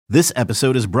This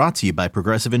episode is brought to you by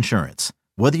Progressive Insurance.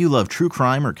 Whether you love true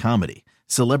crime or comedy,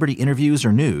 celebrity interviews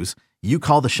or news, you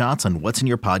call the shots on what's in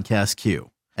your podcast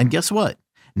queue. And guess what?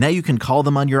 Now you can call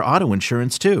them on your auto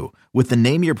insurance too with the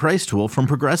Name Your Price tool from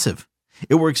Progressive.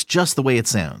 It works just the way it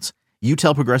sounds. You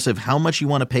tell Progressive how much you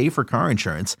want to pay for car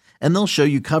insurance, and they'll show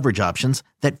you coverage options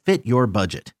that fit your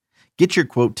budget. Get your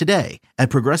quote today at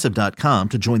Progressive.com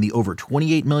to join the over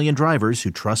 28 million drivers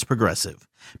who trust Progressive.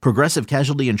 Progressive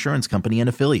Casualty Insurance Company and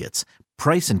Affiliates.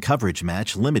 Price and coverage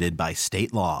match limited by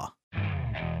state law.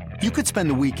 You could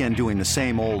spend the weekend doing the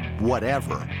same old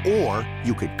whatever, or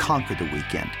you could conquer the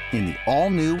weekend in the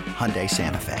all-new Hyundai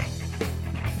Santa Fe.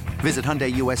 Visit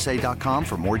HyundaiUSA.com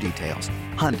for more details.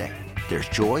 Hyundai, there's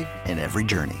joy in every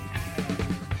journey.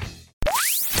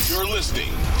 You're listening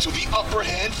to the Upper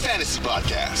Hand Fantasy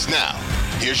Podcast. Now,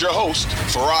 here's your host,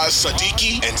 Faraz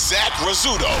Siddiqui and Zach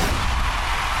Rizzuto.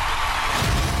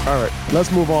 All right,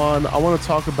 let's move on. I want to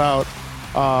talk about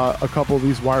a couple of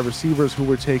these wide receivers who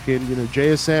were taken.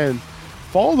 JSN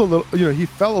followed a little. He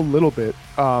fell a little bit.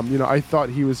 I thought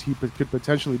he could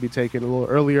potentially be taken a little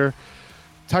earlier.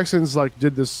 Texans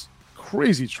did this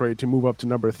crazy trade to move up to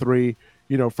number 3.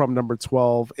 From number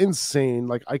 12.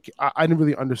 Insane. I didn't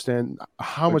really understand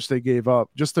how much they gave up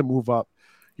just to move up,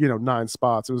 9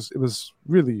 spots. It was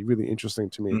really, really interesting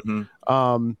to me.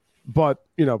 Mm-hmm. But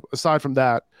aside from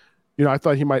that, I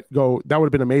thought he might go. That would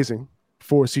have been amazing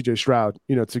for CJ Stroud,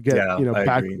 to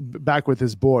get, back with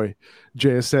his boy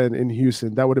JSN in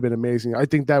Houston. That would have been amazing. I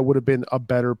think that would have been a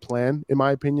better plan, in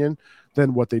my opinion,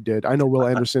 than what they did. I know Will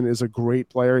Anderson is a great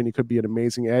player and he could be an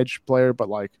amazing edge player,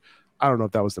 but I don't know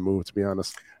if that was the move, to be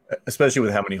honest. Especially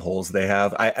with how many holes they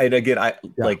have. I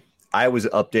was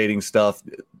updating stuff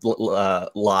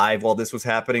live while this was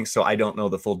happening, so I don't know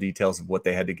the full details of what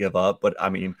they had to give up. But I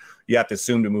mean, you have to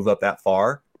assume to move up that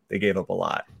far, they gave up a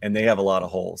lot, and they have a lot of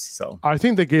holes. So I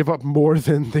think they gave up more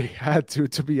than they had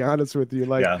to be honest with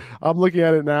you. I'm looking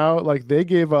at it now. They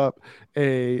gave up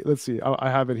let's see, I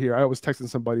have it here. I was texting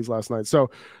some buddies last night. So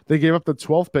they gave up the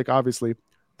 12th pick, obviously.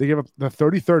 They gave up the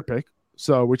 33rd pick.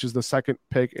 So, which is the second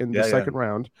pick in the second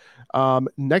round.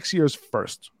 Next year's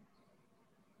first.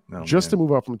 To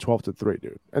move up from 12 to 3,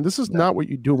 dude. And this is not what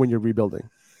you do when you're rebuilding.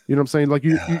 You know what I'm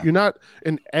saying? You're not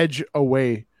an edge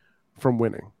away from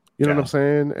winning. You know what I'm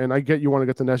saying? And I get you want to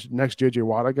get the next JJ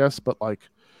Watt, I guess, but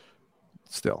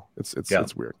still,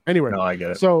 it's weird. Anyway, no, I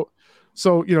get it.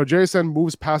 So JSN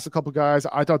moves past a couple guys.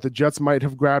 I thought the Jets might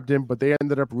have grabbed him, but they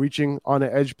ended up reaching on an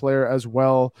edge player as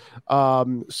well.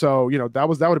 That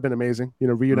would have been amazing.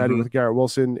 Reuniting with Garrett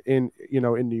Wilson in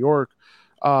New York.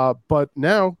 But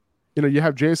now, you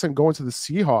have JSN going to the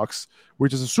Seahawks,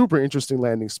 which is a super interesting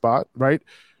landing spot, right?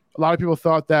 A lot of people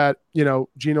thought that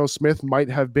Geno Smith might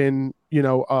have been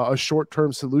a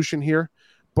short-term solution here,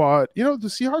 but the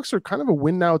Seahawks are kind of a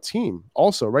win now team,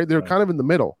 also, right? They're kind of in the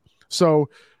middle, so.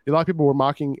 A lot of people were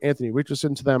mocking Anthony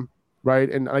Richardson to them, right?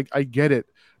 And I get it,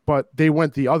 but they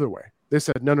went the other way. They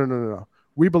said, no.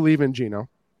 We believe in Geno.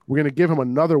 We're going to give him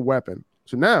another weapon.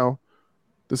 So now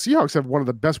the Seahawks have one of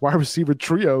the best wide receiver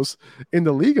trios in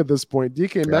the league at this point.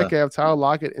 DK Metcalf, Tyler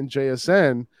Lockett, and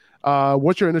JSN.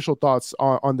 What's your initial thoughts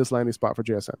on this landing spot for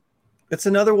JSN? It's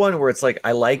another one where it's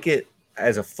I like it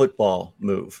as a football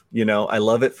move. I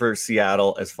love it for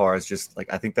Seattle as far as just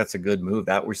I think that's a good move.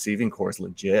 That receiving core is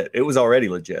legit. It was already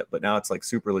legit, but now it's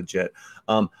super legit.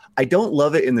 I don't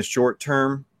love it in the short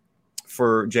term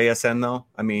for JSN though.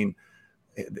 I mean,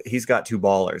 he's got 2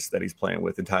 ballers that he's playing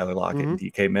with in Tyler Lockett and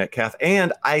DK Metcalf.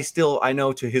 And I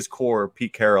know to his core,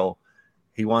 Pete Carroll,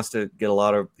 he wants to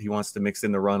mix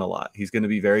in the run a lot. He's going to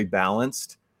be very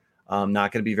balanced,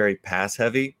 not going to be very pass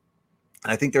heavy.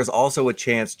 I think there's also a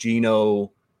chance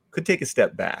Geno could take a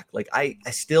step back. I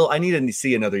need to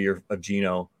see another year of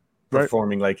Geno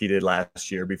performing like he did last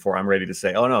year before I'm ready to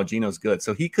say, oh no, Geno's good.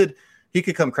 So he could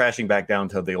come crashing back down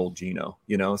to the old Geno,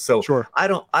 So sure. I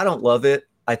don't love it.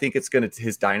 I think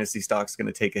his dynasty stock's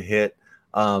gonna take a hit.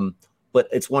 But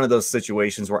it's one of those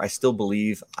situations where I still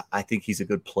believe I think he's a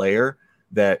good player.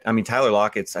 Tyler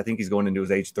Lockett's, I think he's going into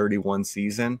his age 31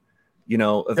 season.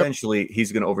 Eventually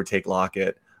he's going to overtake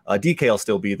Lockett. DK will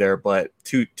still be there, but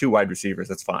two wide receivers,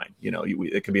 that's fine.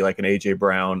 It could be like an AJ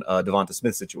Brown, Devonta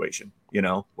Smith situation,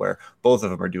 where both of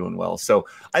them are doing well. So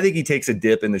I think he takes a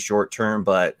dip in the short term,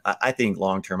 but I think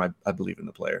long term, I believe in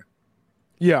the player.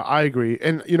 Yeah, I agree.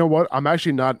 And you know what? I'm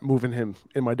actually not moving him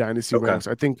in my dynasty ranks.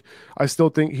 I still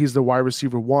think he's the wide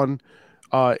receiver 1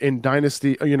 in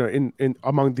dynasty, in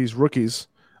among these rookies.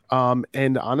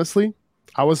 And honestly,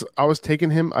 I was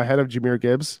taking him ahead of Jahmyr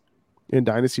Gibbs in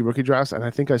dynasty rookie drafts, and I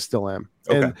think I still am.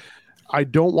 Okay. And I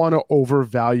don't want to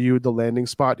overvalue the landing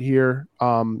spot here,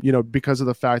 because of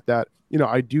the fact that,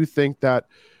 I do think that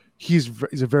he's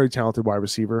a very talented wide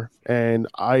receiver. And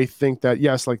I think that,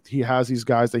 yes, like he has these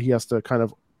guys that he has to kind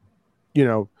of,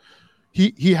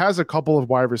 he has a couple of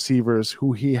wide receivers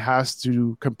who he has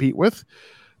to compete with.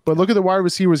 But look at the wide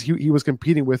receivers he was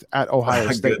competing with at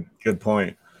Ohio State. Good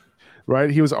point.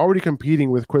 Right? He was already competing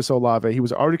with Chris Olave. He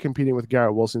was already competing with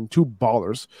Garrett Wilson, two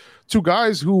ballers, two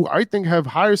guys who I think have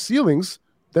higher ceilings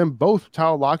than both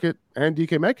Tyler Lockett and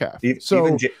DK Metcalf.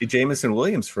 Even Jameson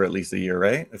Williams for at least a year,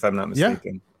 right? If I'm not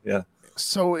mistaken. Yeah.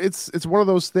 So it's one of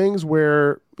those things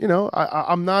where,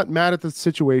 I'm not mad at the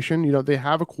situation. They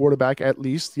have a quarterback at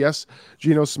least. Yes,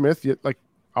 Geno Smith, like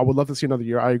I would love to see another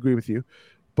year. I agree with you.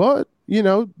 But,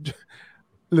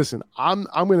 listen, I'm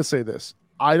going to say this.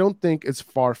 I don't think it's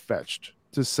far-fetched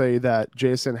to say that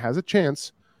JSN has a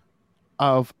chance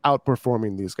of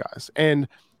outperforming these guys, and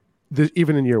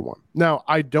even in year one. Now,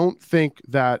 I don't think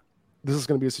that this is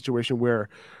going to be a situation where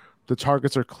the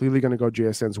targets are clearly going to go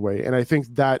JSN's way, and I think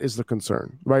that is the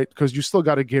concern, right? Because you still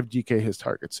got to give DK his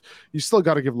targets. You still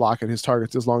got to give Lockett his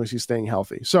targets as long as he's staying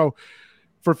healthy. So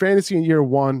for fantasy in year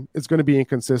one, it's going to be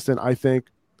inconsistent, I think.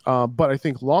 But I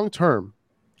think long-term,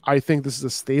 I think this is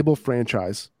a stable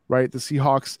franchise. Right, the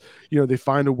Seahawks, they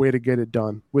find a way to get it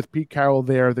done. With Pete Carroll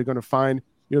there, they're going to find,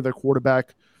 their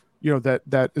quarterback,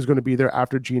 that is going to be there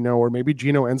after Geno, or maybe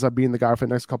Geno ends up being the guy for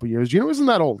the next couple of years. Geno isn't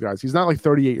that old, guys. He's not like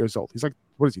 38 years old. He's like,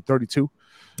 what is he, 32?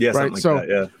 Yeah, right. Something like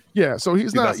that, yeah. So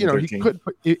he's not, he could,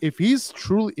 if he has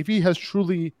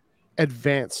truly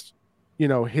advanced,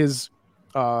 his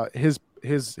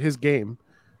game,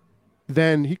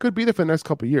 then he could be there for the next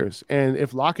couple of years. And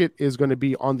if Lockett is going to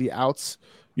be on the outs,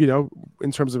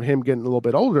 in terms of him getting a little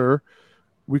bit older,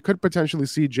 we could potentially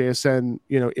see JSN,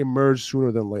 emerge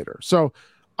sooner than later. So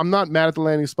I'm not mad at the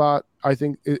landing spot. I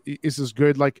think this is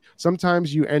good. Like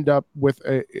sometimes you end up with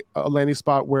a landing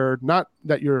spot where not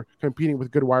that you're competing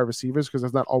with good wide receivers, because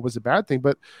that's not always a bad thing,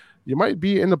 but you might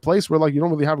be in a place where like you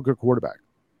don't really have a good quarterback,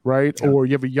 right? Yeah. Or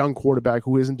you have a young quarterback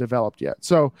who isn't developed yet.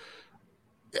 So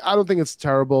I don't think it's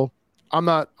terrible. I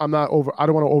don't want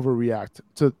to overreact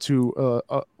to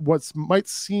what might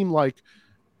seem like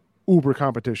uber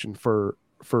competition for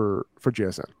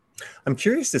JSN. I'm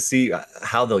curious to see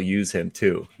how they'll use him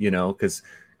too, because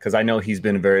I know he's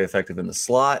been very effective in the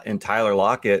slot, and Tyler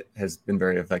Lockett has been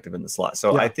very effective in the slot.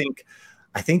 So yeah. I think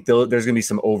there's going to be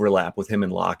some overlap with him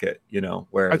and Lockett,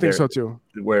 where I think so too.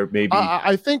 Where maybe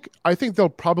I think they'll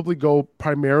probably go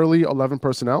primarily 11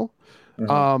 personnel.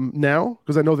 Now,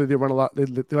 because I know that they run a lot, they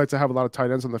like to have a lot of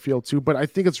tight ends on the field too, but I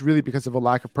think it's really because of a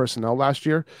lack of personnel last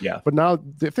year. Yeah. But now,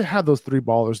 if they have those three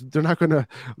ballers, they're not going to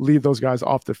leave those guys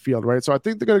off the field, right? So I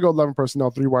think they're going to go 11 personnel,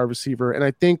 3 wide receiver, and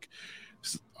I think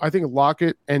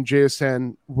Lockett and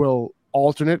JSN will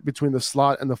alternate between the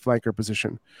slot and the flanker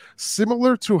position,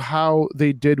 similar to how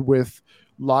they did with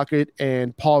Lockett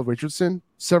and Paul Richardson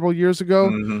several years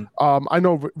ago. I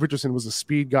know Richardson was a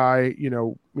speed guy,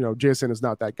 JSN is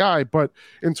not that guy, but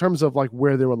in terms of like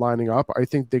where they were lining up, I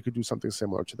think they could do something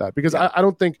similar to that, because I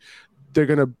don't think they're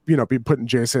going to, be putting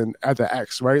JSN at the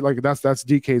X, right? Like that's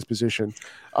DK's position.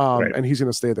 Right. And he's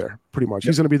going to stay there pretty much. Yep.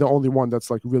 He's going to be the only one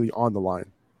that's like really on the line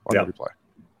on every play.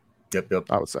 Yep.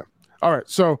 I would say. All right.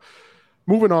 So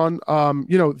moving on,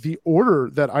 the order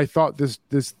that I thought this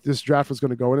draft was going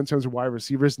to go in terms of wide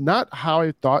receivers, not how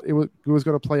I thought it was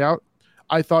going to play out.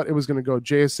 I thought it was going to go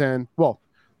JSN. Well,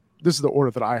 this is the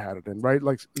order that I had it in, right?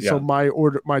 Like, so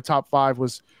my top 5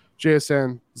 was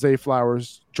JSN, Zay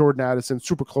Flowers, Jordan Addison,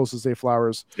 super close to Zay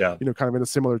Flowers. Yeah, kind of in a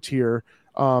similar tier.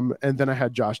 And then I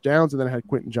had Josh Downs, and then I had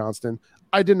Quentin Johnston.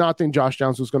 I did not think Josh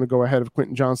Downs was going to go ahead of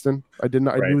Quentin Johnston. I did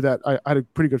not. Right. I knew that. I had a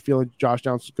pretty good feeling Josh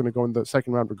Downs was going to go in the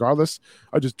second round regardless.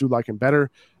 I just do like him better.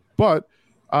 But,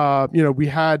 we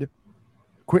had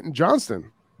Quentin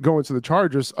Johnston going to the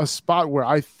Chargers, a spot where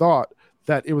I thought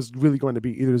that it was really going to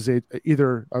be Zay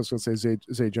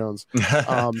Jones,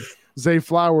 Zay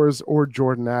Flowers, or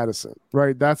Jordan Addison,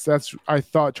 right? That's I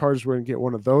thought Chargers were going to get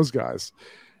one of those guys.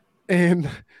 And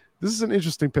this is an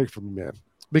interesting pick for me, man,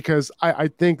 because I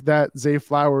think that Zay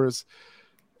Flowers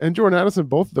and Jordan Addison,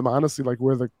 both of them, honestly, like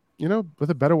were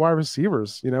the better wide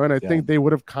receivers, and I think they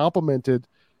would have complemented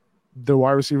the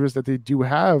wide receivers that they do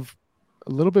have a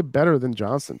little bit better than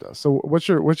Johnston does. So what's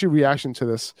your reaction to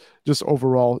this, just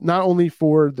overall, not only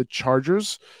for the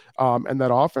Chargers and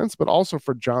that offense, but also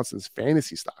for Johnston's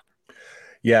fantasy stock?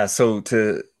 Yeah. So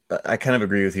I kind of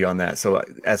agree with you on that. So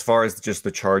as far as just the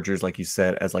Chargers, like you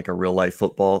said, as like a real life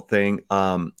football thing,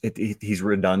 he's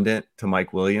redundant to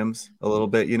Mike Williams a little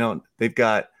bit. They've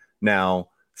got now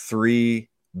 3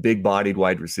 big-bodied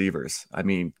wide receivers. I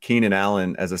mean, Keenan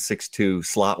Allen as a 6'2"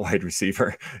 slot wide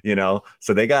receiver,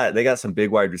 so they got some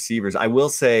big wide receivers. I will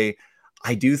say,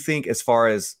 I do think as far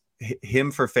as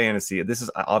him for fantasy, this is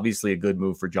obviously a good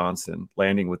move for Johnston,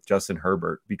 landing with Justin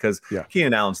Herbert, because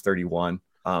Keenan Allen's 31.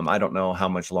 I don't know how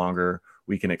much longer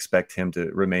we can expect him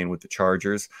to remain with the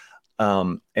Chargers.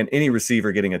 And any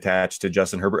receiver getting attached to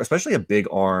Justin Herbert, especially a big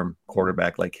arm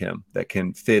quarterback like him that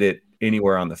can fit it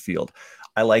anywhere on the field,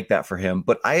 I like that for him.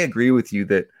 But I agree with you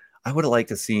that I would have liked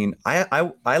to seen.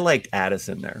 I liked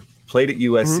Addison there. Played at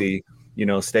USC,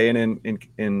 staying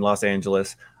in Los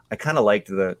Angeles. I kind of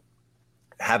liked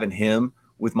having him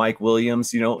with Mike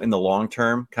Williams, in the long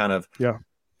term, kind of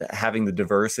having the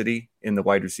diversity in the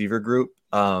wide receiver group.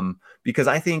 Because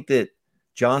I think that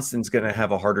Johnston's going to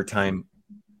have a harder time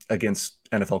against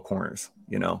NFL corners.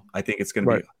 I think it's going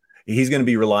to be, he's going to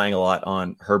be relying a lot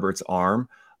on Herbert's arm.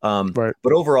 But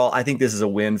overall, I think this is a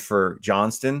win for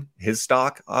Johnston, his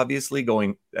stock, obviously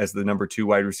going as the number 2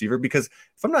 wide receiver, because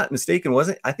if I'm not mistaken,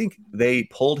 I think they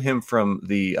pulled him from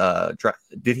the draft.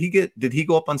 Did he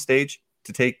go up on stage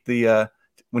to take the,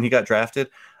 when he got drafted?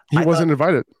 He wasn't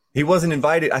invited. He wasn't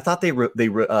invited. I thought they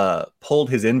pulled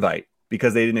his invite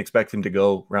because they didn't expect him to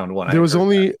go round 1. There was the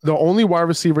only wide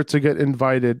receiver to get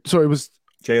invited. So it was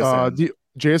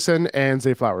JSN and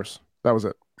Zay Flowers. That was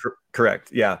it.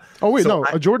 Correct. Yeah. Oh wait,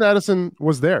 Jordan Addison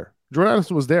was there. Jordan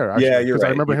Addison was there. Actually, you're right.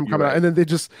 I remember him coming out, and then they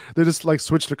just like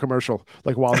switched the commercial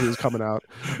like while he was coming out.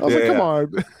 I was like, come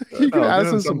on, you can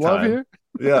Addison some love here.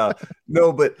 Yeah.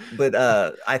 No, but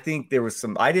I think there was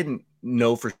some. I didn't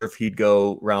know for sure if he'd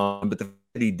go round, but the fact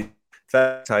that he did,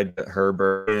 tied to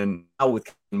Herbert, and now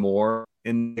with more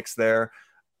in the mix there,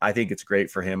 I think it's great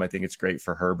for him. I think it's great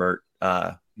for Herbert.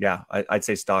 I'd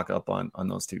say stock up on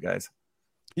those two guys.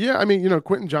 Yeah, I mean,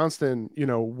 Quentin Johnston,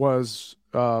 was,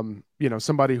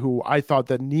 somebody who I thought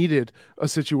that needed a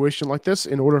situation like this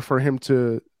in order for him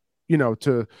to,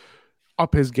 to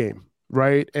up his game,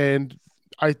 right? And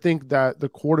I think that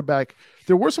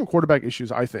there were some quarterback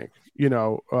issues, I think,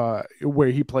 where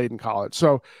he played in college.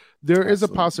 So there is a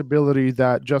possibility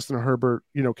that Justin Herbert,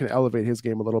 can elevate his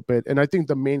game a little bit. And I think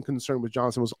the main concern with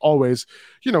Johnston was always,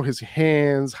 his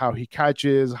hands, how he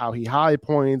catches, how he high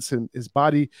points, and his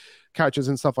body catches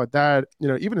and stuff like that.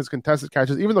 Even his contested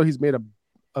catches, even though he's made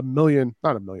a million,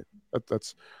 not a million,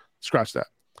 that's scratch that.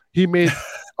 He made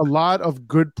a lot of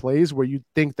good plays where you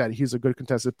think that he's a good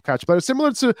contested catch player.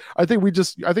 Similar to, I think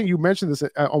you mentioned this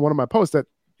on one of my posts that,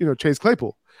 Chase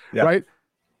Claypool, right?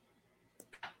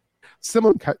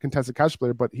 Similar contested catch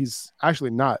player, but he's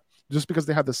actually not. Just because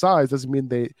they have the size doesn't mean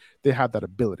they have that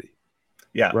ability.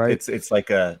 Yeah, right. It's like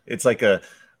a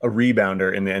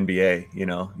rebounder in the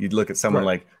NBA. You'd look at someone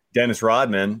like Dennis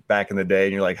Rodman back in the day,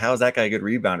 and you're like, how is that guy a good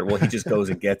rebounder? Well, he just goes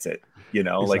and gets it.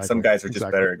 Exactly. Like some guys are just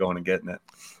better at going and getting it.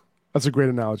 That's a great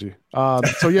analogy.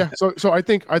 So I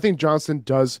think Johnston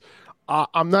does.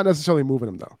 I'm not necessarily moving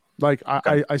him though. Like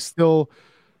I still.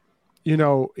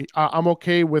 I'm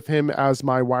okay with him as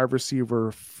my wide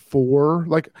receiver 4.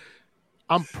 Like,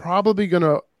 I'm probably going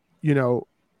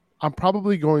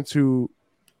to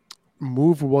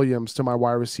move Williams to my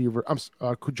wide receiver.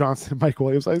 Johnston, Mike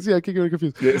Williams. I keep getting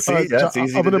confused. It's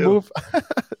easy. I'm going to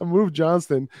move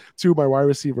Johnston to my wide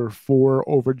receiver 4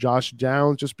 over Josh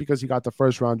Downs, just because he got the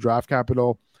first round draft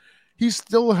capital. He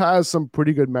still has some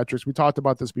pretty good metrics. We talked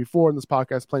about this before in this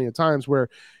podcast plenty of times, where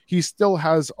he still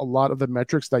has a lot of the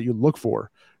metrics that you look for,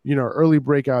 early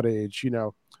breakout age,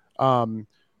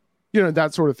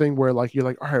 that sort of thing, where like, you're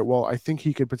like, all right, well, I think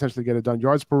he could potentially get it done.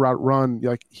 Yards per route run.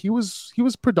 Like he was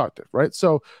productive, right?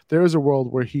 So there is a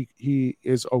world where he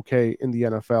is okay in the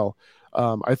NFL.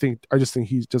 I just think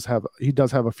he does have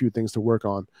a few things to work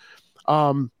on.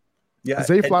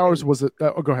 Zay Flowers was it?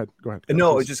 Go ahead.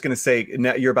 No, I was just going to say,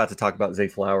 now you're about to talk about Zay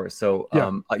Flowers. So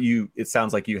it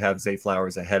sounds like you have Zay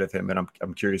Flowers ahead of him, and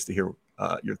I'm curious to hear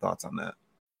your thoughts on that.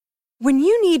 When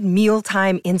you need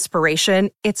mealtime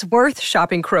inspiration, it's worth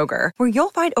shopping Kroger, where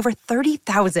you'll find over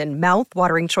 30,000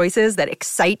 mouth-watering choices that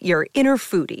excite your inner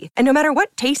foodie. And no matter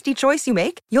what tasty choice you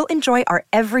make, you'll enjoy our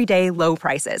everyday low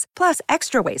prices, plus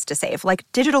extra ways to save, like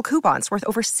digital coupons worth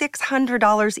over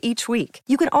 $600 each week.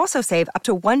 You can also save up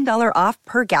to $1 off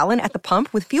per gallon at the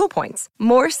pump with fuel points.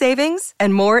 More savings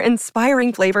and more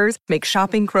inspiring flavors make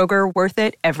shopping Kroger worth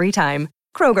it every time.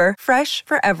 Kroger, fresh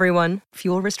for everyone.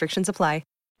 Fuel restrictions apply.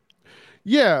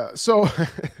 Yeah, so,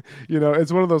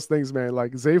 it's one of those things, man,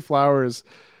 like Zay Flowers,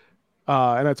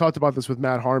 and I talked about this with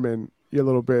Matt Harmon a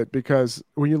little bit, because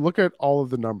when you look at all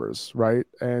of the numbers, right,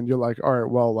 and you're like, all right,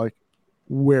 well, like,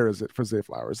 where is it for Zay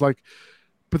Flowers? Like,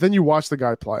 but then you watch the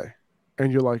guy play,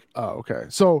 and you're like, oh, okay.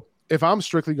 So if I'm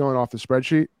strictly going off the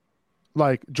spreadsheet,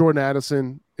 like Jordan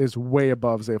Addison is way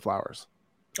above Zay Flowers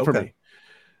for me.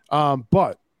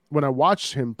 But when I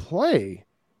watched him play,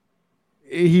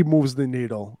 he moves the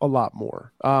needle a lot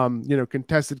more.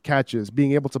 Contested catches,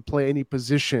 being able to play any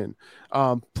position,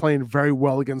 playing very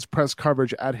well against press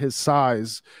coverage at his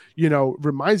size,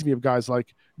 reminds me of guys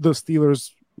like the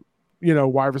Steelers,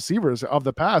 wide receivers of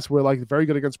the past were like very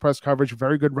good against press coverage,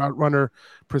 very good route runner,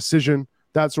 precision,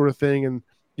 that sort of thing. And,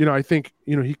 I think,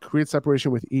 he creates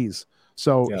separation with ease.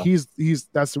 So he's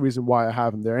that's the reason why I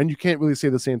have him there. And you can't really say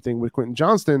the same thing with Quentin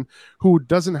Johnston, who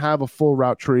doesn't have a full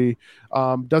route tree,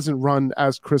 doesn't run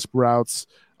as crisp routes.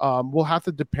 Will have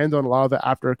to depend on a lot of the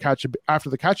after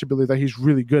the catch ability that he's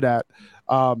really good at.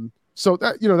 So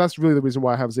that that's really the reason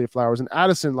why I have Zay Flowers. And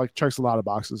Addison checks a lot of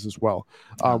boxes as well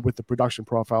with the production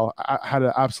profile. I had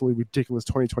an absolutely ridiculous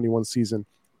 2021 season.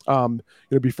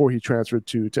 Before he transferred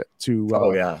to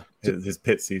his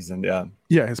Pitt season,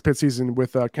 his Pitt season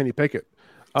with Kenny Pickett,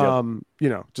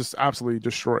 just absolutely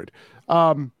destroyed.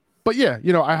 But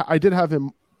I did have him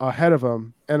ahead of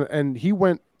him, and he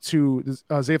went to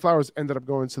Zay Flowers ended up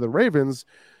going to the Ravens,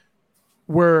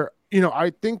 where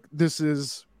I think this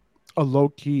is a low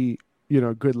key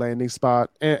good landing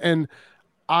spot, and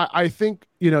I think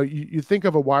you think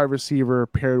of a wide receiver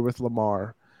paired with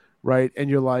Lamar. Right. And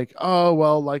you're like, oh,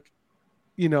 well,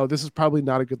 this is probably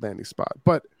not a good landing spot.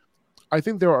 But I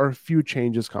think there are a few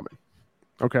changes coming.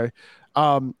 Okay.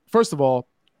 First of all,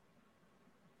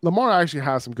 Lamar actually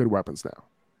has some good weapons now.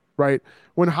 Right.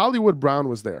 When Hollywood Brown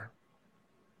was there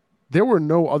were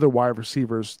no other wide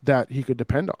receivers that he could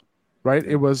depend on. Right.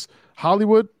 It was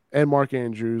Hollywood and Mark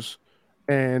Andrews,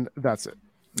 and that's it.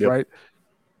 Yep. Right.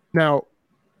 Now,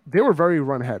 they were very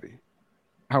run heavy.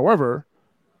 However,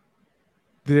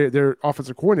 their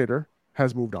offensive coordinator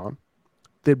has moved on.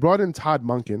 They brought in Todd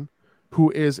Monken, who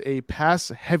is a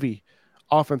pass-heavy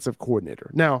offensive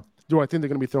coordinator. Now, do I think they're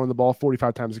going to be throwing the ball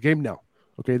 45 times a game? No.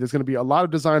 Okay, there's going to be a lot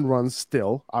of design runs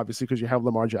still, obviously, because you have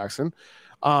Lamar Jackson.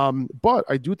 But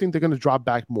I do think they're going to drop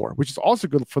back more, which is also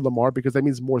good for Lamar because that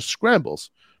means more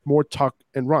scrambles, more tuck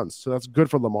and runs. So that's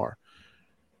good for Lamar.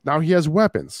 Now he has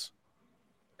weapons,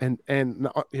 and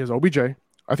he has OBJ.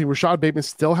 I think Rashad Bateman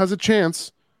still has a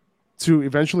chance to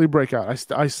eventually break out.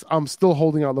 I'm still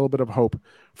holding out a little bit of hope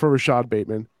for Rashad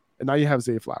Bateman. And now you have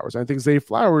Zay Flowers. I think Zay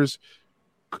Flowers,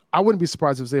 I wouldn't be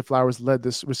surprised if Zay Flowers led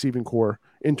this receiving core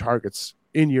in targets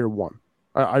in year one.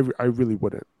 I really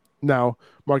wouldn't. Now,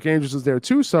 Mark Andrews is there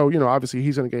too. So, obviously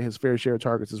he's going to get his fair share of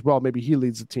targets as well. Maybe he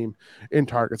leads the team in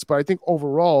targets. But I think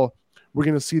overall, we're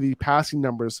going to see the passing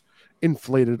numbers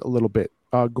inflated a little bit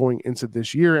going into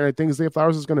this year. And I think Zay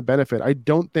Flowers is going to benefit. I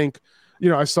don't think,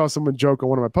 I saw someone joke on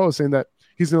one of my posts saying that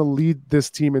he's going to lead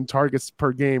this team in targets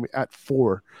per game at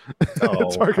 4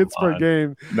 targets per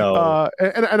game. No.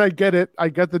 And I get it. I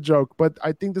get the joke, but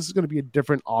I think this is going to be a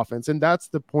different offense. And that's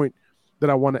the point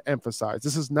that I want to emphasize.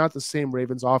 This is not the same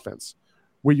Ravens offense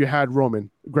where you had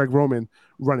Greg Roman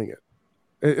running it.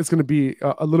 It's going to be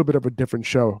a little bit of a different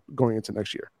show going into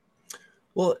next year.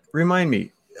 Well, remind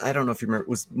me, I don't know if you remember,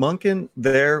 was Monken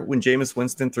there when Jameis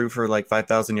Winston threw for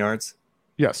 5,000 yards?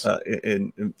 Yes.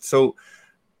 And so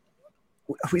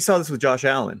we saw this with Josh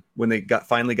Allen when they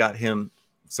finally got him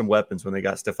some weapons, when they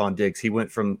got Stephon Diggs. He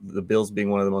went from the Bills being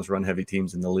one of the most run-heavy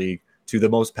teams in the league to the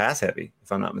most pass-heavy,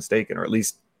 if I'm not mistaken, or at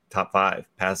least top 5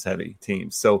 pass-heavy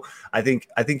teams. So I think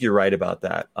you're right about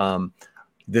that.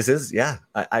 This is,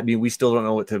 I mean, we still don't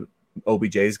know what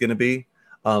OBJ is going to be,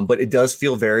 but it does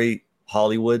feel very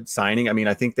Hollywood signing. I mean,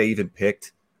 I think they even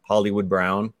picked Hollywood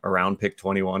Brown around pick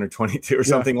 21 or 22 or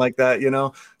something like that,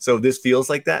 So this feels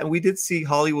like that. And we did see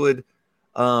Hollywood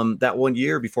that one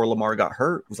year before Lamar got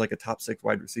hurt was like a top 6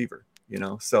 wide receiver,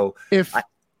 So if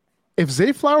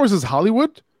Zay Flowers is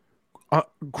Hollywood,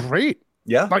 great.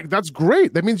 Yeah. That's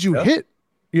great. That means you hit,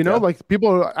 people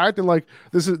are acting like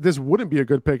this wouldn't be a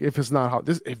good pick if it's not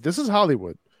if this is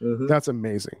Hollywood, that's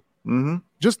amazing. Mm-hmm.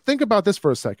 Just think about this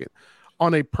for a second.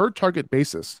 On a per target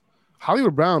basis,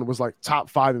 Hollywood Brown was top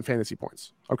 5 in fantasy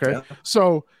points. Okay. Yeah.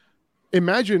 So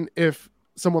imagine if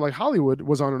someone like Hollywood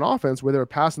was on an offense where they were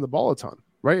passing the ball a ton,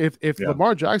 right? If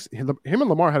Lamar Jackson, him and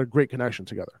Lamar had a great connection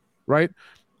together, right?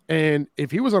 And if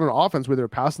he was on an offense where they were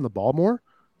passing the ball more,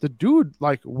 the dude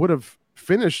would have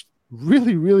finished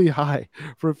really, really high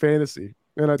for fantasy.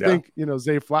 And I think,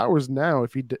 Zay Flowers now,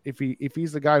 if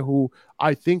he's the guy who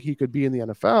I think he could be in the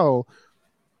NFL,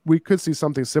 we could see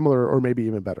something similar or maybe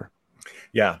even better.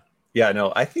 Yeah. Yeah,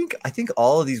 no, I think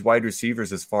all of these wide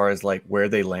receivers, as far as where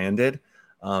they landed,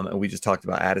 and we just talked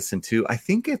about Addison too. I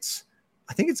think it's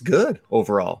good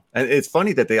overall, and it's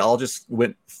funny that they all just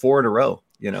went 4 in a row.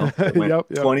 It went Yep.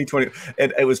 2020.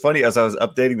 And it was funny as I was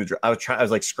updating I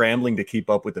was like scrambling to keep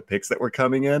up with the picks that were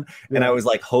coming in. And I was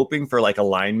like hoping for like a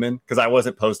lineman because I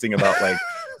wasn't posting about like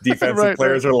defensive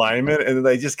players or linemen. And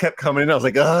they just kept coming in. I was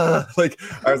like, like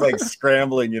I was like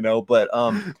scrambling, But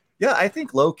yeah, I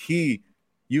think low key,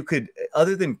 you could,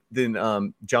 other than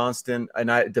Johnston, and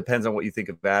it depends on what you think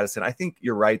of Addison. I think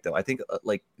you're right, though. I think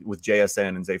like with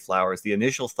JSN and Zay Flowers, the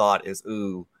initial thought is,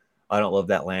 ooh, I don't love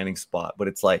that landing spot. But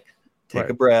it's like, take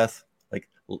a breath, like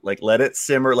let it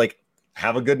simmer, like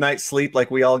have a good night's sleep like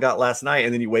we all got last night.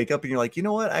 And then you wake up and you're like, you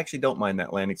know what? I actually don't mind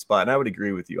that landing spot. And I would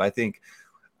agree with you. I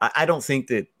don't think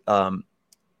that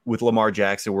with Lamar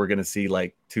Jackson, we're going to see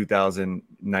like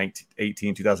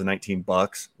 2019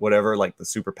 Bucks, whatever, like the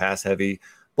super pass heavy.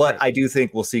 But I do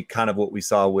think we'll see kind of what we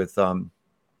saw with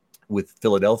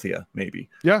Philadelphia, maybe.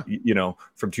 Yeah.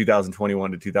 From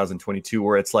 2021 to 2022,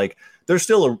 where it's like they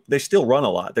still run a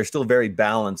lot. They're still very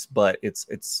balanced, but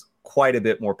it's quite a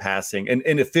bit more passing and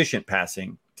efficient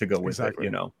passing to go with it.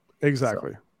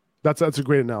 Exactly. So. That's a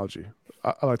great analogy.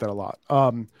 I like that a lot.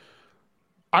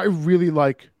 I really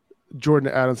like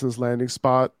Jordan Addison's landing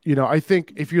spot. I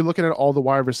think if you're looking at all the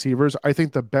wide receivers, I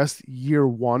think the best year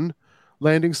one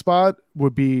landing spot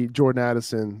would be Jordan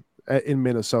Addison in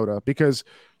Minnesota, because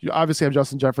you obviously have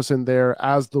Justin Jefferson there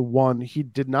as the one. He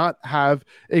did not have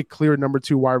a clear number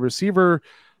 2 wide receiver.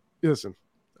 Listen,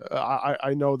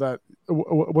 I know that.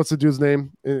 What's the dude's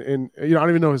name? I don't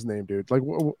even know his name, dude. Like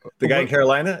the guy in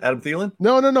Carolina, Adam Thielen.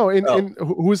 No.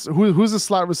 Who's the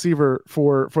slot receiver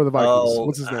for the Vikings?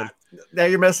 What's his name? Now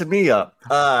you're messing me up.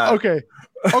 Okay.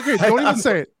 Don't even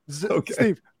say it, Okay.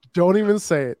 Steve. Don't even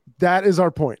say it. That is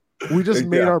our point. We just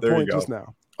made our point just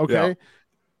now. Okay. Yeah.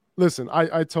 Listen,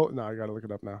 I told. No, I gotta look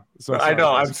it up now. So I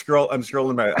know. I'm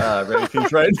scrolling my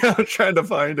rankings right now, trying to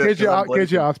find it.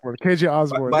 KJ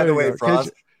Osborne. By the way,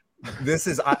 Frost, this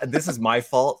is my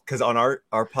fault because on our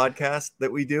podcast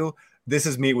that we do, this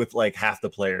is me with like half the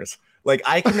players. Like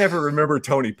I can never remember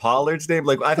Tony Pollard's name.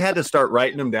 Like I've had to start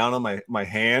writing them down on my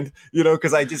hand,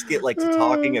 because I just get like to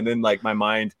talking and then like my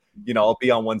mind, I'll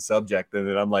be on one subject and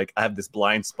then I'm like, I have this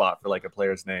blind spot for like a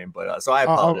player's name. But so I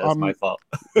apologize. It's my fault.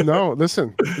 No,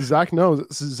 listen, Zach knows.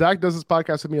 Zach does this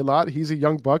podcast with me a lot. He's a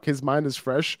young buck. His mind is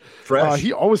fresh.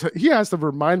 He has to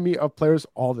remind me of players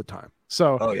all the time.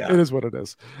 So it is what it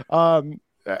is. I'm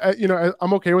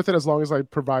okay with it as long as I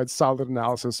provide solid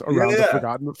analysis around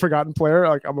the forgotten player.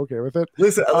 Like I'm okay with it.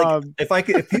 Listen,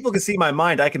 if people can see my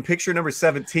mind, I can picture number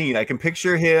 17. I can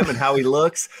picture him and how he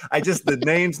looks. The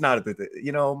name's not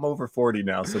I'm over 40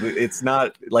 now, so it's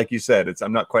not like you said.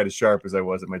 I'm not quite as sharp as I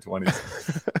was in my 20s.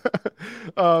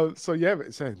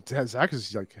 Zach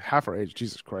is like half our age.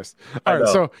 Jesus Christ. All right,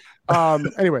 so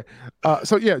anyway,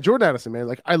 Jordan Addison, man,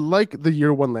 like I like the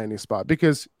year one landing spot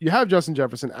because you have Justin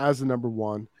Jefferson as the number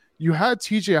 1. You had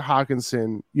TJ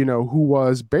Hawkinson, who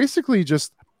was basically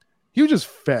he was just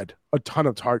fed a ton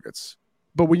of targets.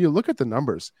 But when you look at the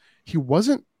numbers, he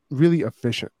wasn't really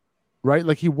efficient, right?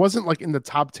 Like he wasn't like in the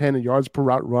top 10 in yards per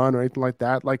route run or anything like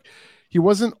that. Like he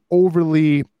wasn't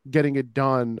overly getting it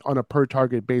done on a per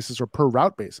target basis or per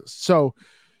route basis. So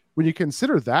when you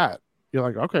consider that, you're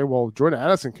like, okay, well, Jordan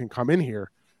Addison can come in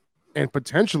here and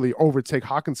potentially overtake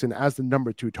Hawkinson as the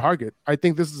number 2 target. I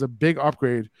think this is a big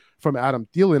upgrade from Adam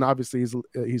Thielen. Obviously,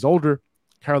 he's older.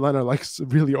 Carolina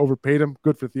really overpaid him.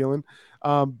 Good for Thielen.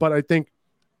 But I think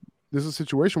this is a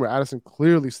situation where Addison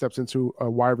clearly steps into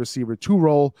a wide receiver 2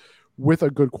 role with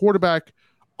a good quarterback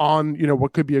on,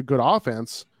 what could be a good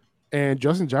offense. And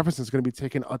Justin Jefferson is going to be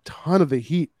taking a ton of the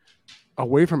heat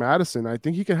away from Addison. I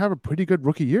think he can have a pretty good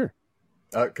rookie year.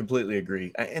 I completely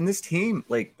agree. And this team,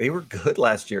 like they were good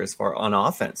last year as far on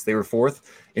offense. They were 4th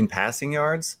in passing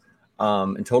yards.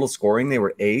 In total scoring, they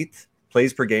were 8th.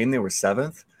 Plays per game, they were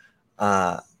 7th.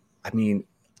 I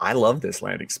love this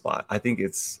landing spot. I think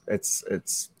it's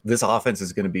this offense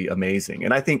is going to be amazing.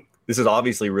 And I think this is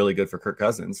obviously really good for Kirk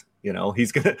Cousins.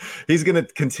 He's gonna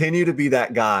continue to be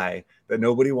that guy that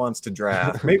nobody wants to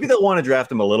draft. Maybe they'll want to draft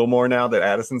him a little more now that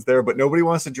Addison's there, but nobody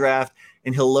wants to draft,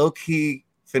 and he'll low key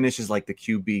finishes like the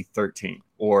QB 13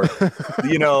 or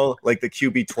like the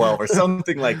QB 12 or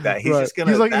something like that. He's just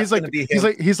gonna he's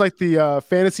like the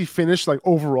fantasy finish, like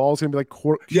overall it's gonna be like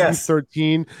QB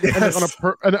 13 and like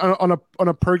on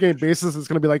a per game basis it's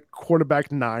gonna be like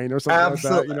quarterback 9 or something.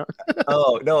 Absolutely. Like that,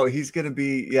 Oh no, he's just gonna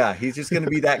be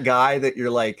that guy that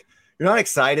you're like, you're not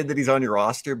excited that he's on your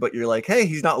roster, but you're like, hey,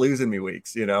 he's not losing me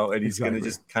weeks, and he's going to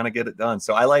just kind of get it done.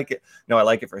 So I like it. No, I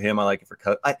like it for him. I like it for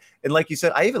and like you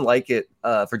said, I even like it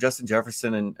for Justin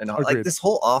Jefferson and like this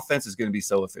whole offense is going to be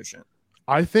so efficient.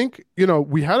 I think,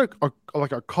 we had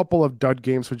a couple of dud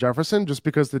games for Jefferson just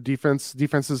because the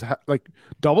defenses like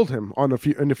doubled him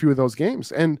in a few of those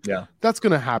games, and that's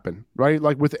going to happen, right?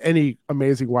 Like with any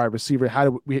amazing wide receiver.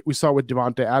 We saw with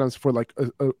Devontae Adams for like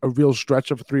a real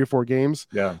stretch of 3 or 4 games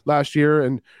last year,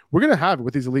 and we're going to have it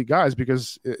with these elite guys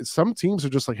because some teams are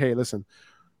just like, hey, listen,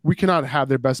 we cannot have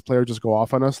their best player just go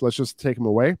off on us. Let's just take him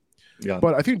away. Yeah.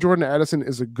 But I think Jordan Addison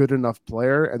is a good enough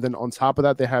player. And then on top of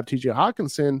that, they have TJ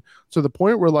Hawkinson to the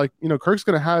point where, like, Kirk's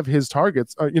going to have his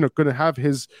targets, going to have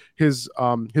his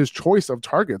choice of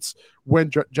targets when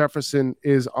Jefferson's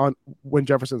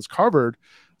covered.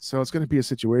 So it's going to be a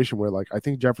situation where, like, I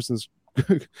think Jefferson's,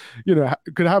 could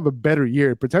have a better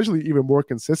year, potentially even more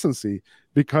consistency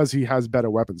because he has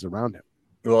better weapons around him.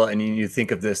 Well, and you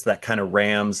think of that kind of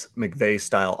Rams McVay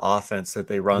style offense that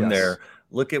they run there.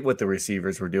 Look at what the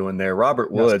receivers were doing there.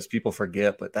 Robert Woods, people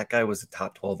forget, but that guy was a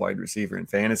top 12 wide receiver in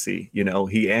fantasy.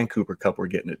 He and Cooper Kupp were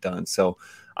getting it done. So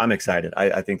I'm excited.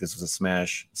 I think this was a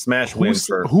smash win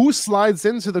for who slides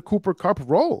into the Cooper Kupp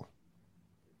role.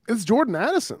 It's Jordan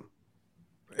Addison.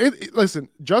 Listen,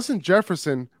 Justin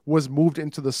Jefferson was moved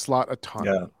into the slot a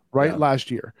ton,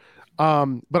 last year.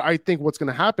 But I think what's going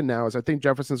to happen now is I think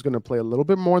Jefferson's going to play a little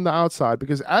bit more on the outside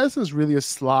because Addison's really a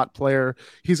slot player.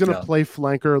 He's going to play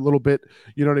flanker a little bit.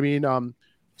 You know what I mean?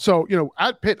 So,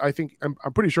 at Pitt, I think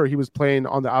I'm pretty sure he was playing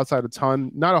on the outside a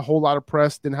ton. Not a whole lot of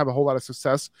press. Didn't have a whole lot of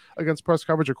success against press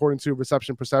coverage according to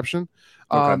reception perception.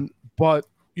 But,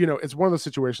 it's one of those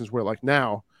situations where, like,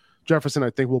 now Jefferson,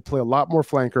 I think, will play a lot more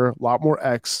flanker, a lot more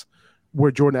X, where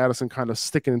Jordan Addison kind of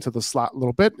sticking into the slot a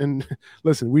little bit. And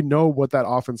listen, we know what that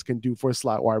offense can do for a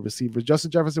slot wide receiver.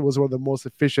 Justin Jefferson was one of the most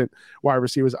efficient wide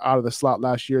receivers out of the slot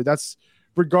last year. That's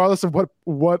regardless of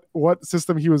what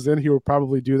system he was in, he would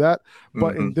probably do that.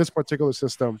 But in this particular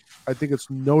system, I think it's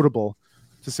notable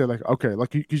to say, like, okay,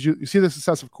 like you see the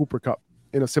success of Cooper Kupp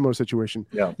in a similar situation.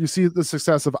 Yeah. You see the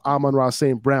success of Amon-Ra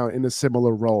St. Brown in a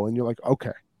similar role. And you're like,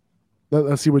 okay,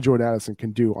 let's see what Jordan Addison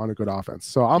can do on a good offense.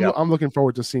 So I'm looking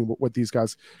forward to seeing what these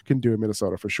guys can do in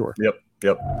Minnesota for sure.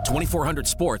 Yep. 2400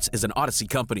 Sports is an Odyssey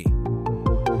company.